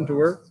copy button to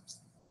work?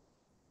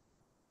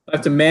 I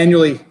have to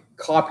manually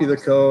copy the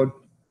code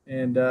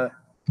and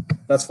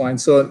That's fine.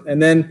 So,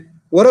 and then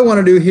what I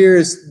want to do here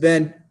is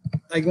then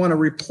I want to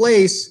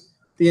replace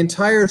the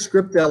entire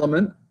script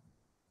element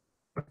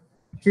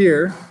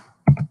here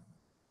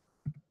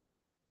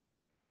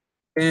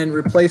and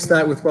replace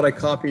that with what I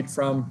copied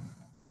from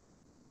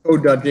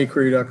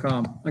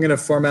code.jquery.com. I'm going to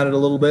format it a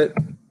little bit.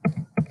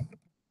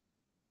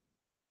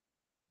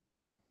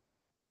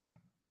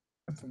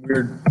 That's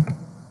weird.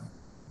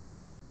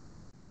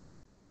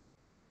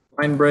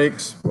 Line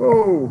breaks.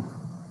 Whoa.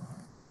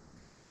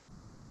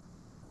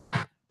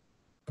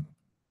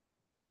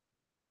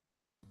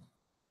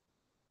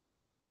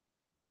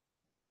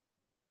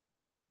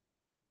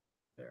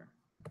 There.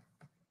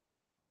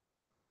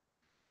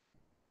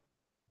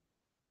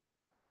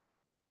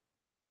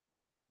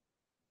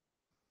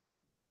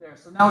 There.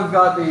 So now we've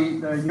got the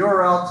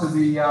URL to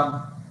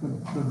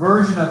the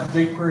version of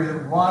jQuery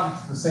that we want,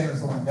 which is the same as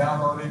the one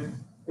downloaded.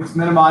 It's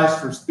minimized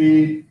for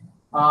speed.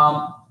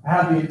 I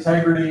have the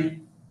integrity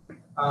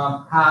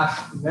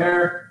hash in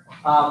there,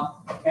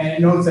 and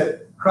it knows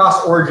that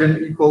cross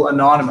origin equal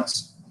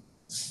anonymous.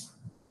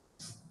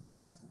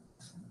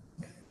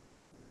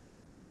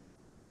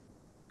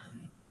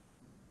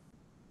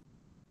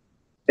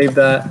 Save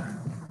that,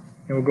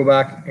 and we'll go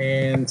back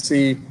and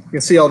see. You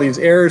can see all these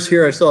errors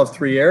here. I still have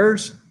 3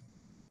 errors.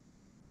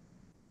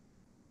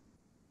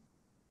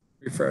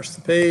 Refresh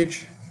the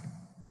page,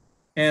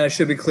 and I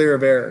should be clear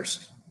of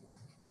errors.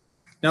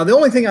 Now, the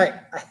only thing I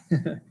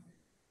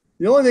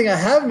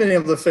haven't been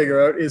able to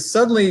figure out is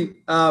suddenly,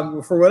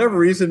 for whatever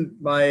reason,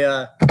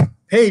 my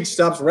page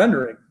stops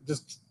rendering.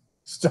 Just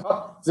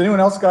stop. Has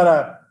anyone else got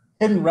a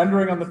hidden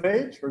rendering on the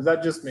page, or is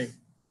that just me?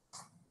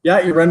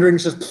 Yeah, your rendering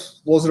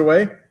just blows it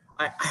away.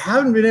 I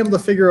haven't been able to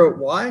figure out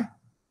why.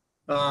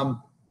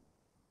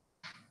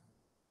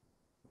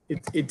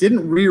 It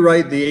didn't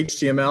rewrite the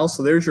HTML,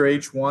 so there's your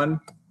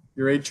H1,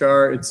 your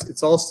HR.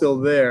 It's all still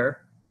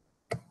there.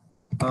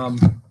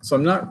 So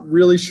I'm not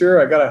really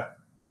sure. I gotta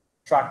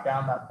track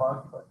down that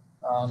bug, but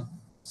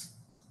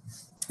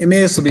it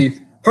may also be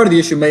part of the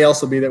issue. May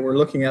also be that we're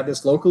looking at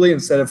this locally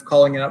instead of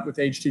calling it up with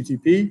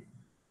HTTP.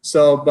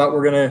 So, but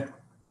we're gonna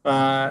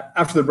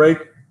after the break,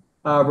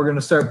 we're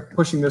gonna start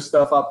pushing this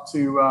stuff up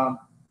to a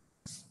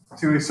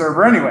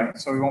server anyway.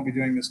 So we won't be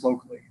doing this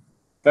locally.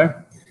 Okay.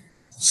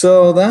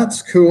 So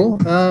that's cool.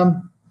 What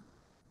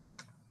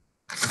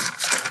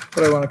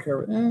I want to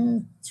cover.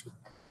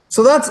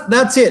 So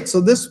that's it.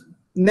 So this.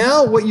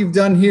 Now what you've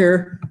done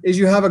here is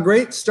you have a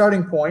great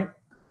starting point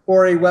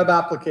for a web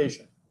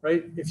application,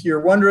 right? If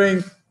you're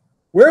wondering,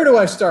 where do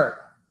I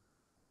start?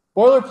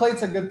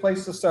 Boilerplate's a good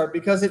place to start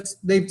because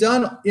they've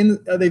done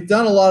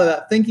a lot of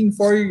that thinking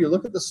for you. You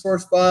look at the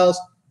source files.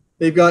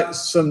 They've got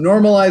some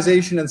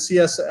normalization and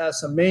CSS,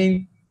 some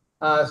main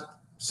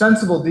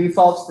sensible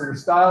defaults for your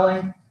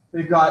styling.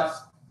 They've got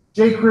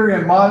jQuery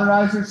and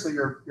Modernizer, so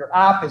your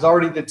app is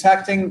already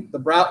detecting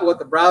what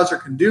the browser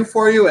can do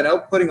for you and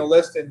outputting a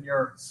list in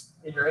your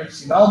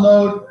HTML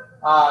node.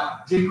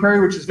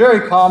 jQuery, which is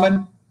very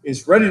common,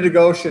 is ready to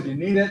go should you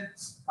need it.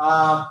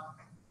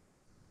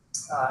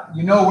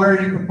 You know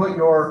where you can put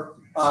your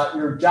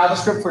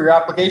JavaScript for your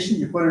application.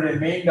 You put it in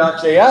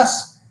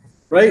main.js,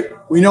 right?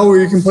 We know where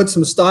you can put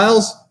some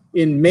styles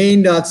in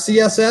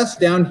main.css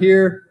down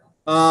here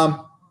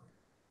under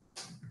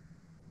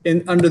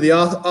the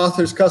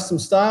author's custom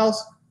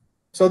styles.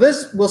 So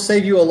this will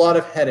save you a lot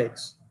of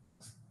headaches,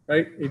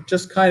 right? It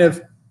just kind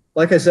of,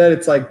 like I said,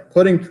 it's like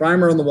putting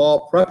primer on the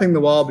wall, prepping the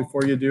wall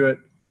before you do it,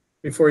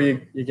 before you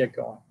get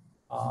going.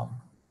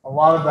 A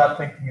lot of that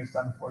thinking is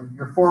done for you.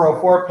 Your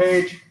 404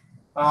 page,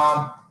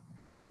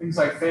 things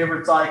like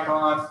favorites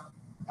icon,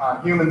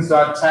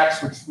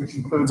 humans.txt, which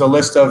includes a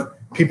list of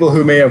people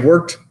who may have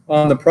worked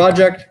on the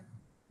project,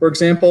 for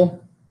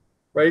example,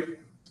 right?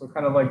 So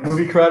kind of like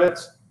movie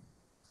credits.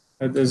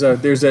 There's a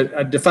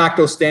de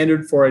facto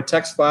standard for a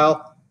text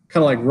file,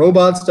 kind of like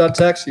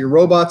robots.txt. Your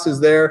robots is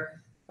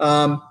there.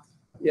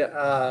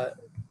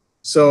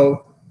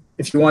 So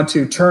if you want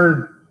to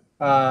turn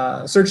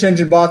search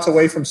engine bots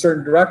away from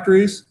certain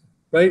directories,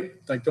 right?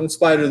 Like don't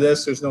spider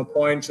this, there's no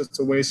point, just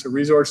a waste of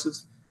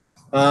resources.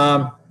 So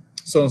on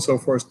and so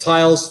forth.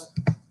 Tiles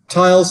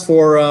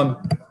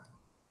for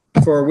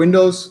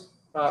Windows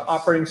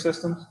operating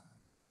systems.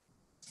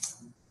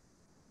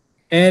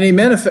 And a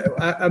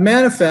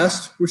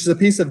manifest, which is a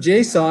piece of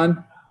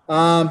JSON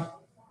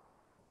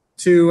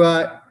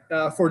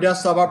for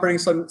desktop operating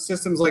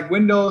systems like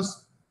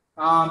Windows.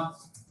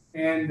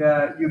 And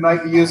you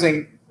might be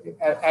using,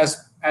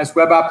 as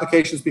web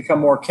applications become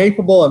more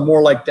capable and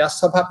more like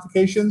desktop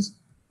applications,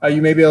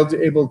 you may be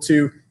able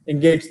to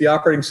engage the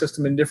operating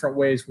system in different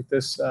ways with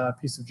this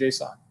piece of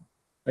JSON,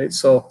 right?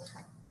 So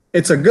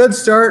it's a good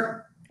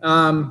start.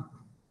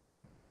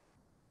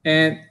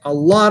 And a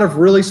lot of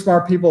really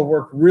smart people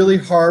work really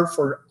hard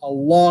for a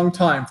long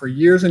time, for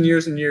years and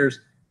years and years,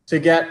 to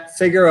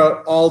figure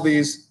out all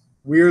these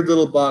weird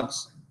little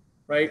bugs,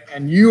 right?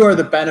 And you are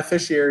the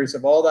beneficiaries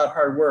of all that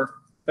hard work.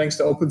 Thanks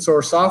to open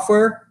source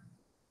software,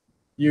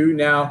 you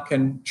now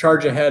can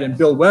charge ahead and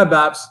build web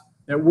apps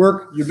that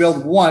work. You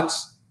build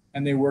once,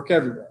 and they work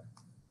everywhere.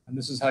 And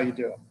this is how you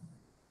do it.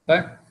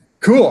 Okay?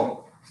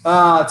 Cool.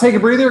 Take a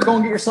breather, go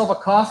and get yourself a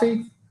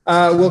coffee.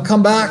 We'll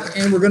come back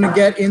and we're going to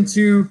get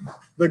into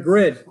the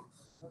grid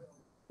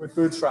with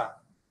Bootstrap.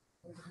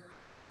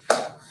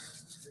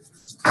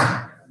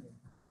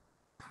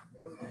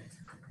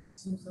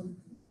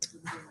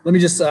 Let me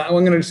just, I'm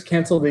going to just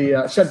cancel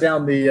the, shut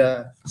down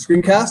the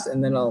screencast,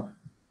 and then I'll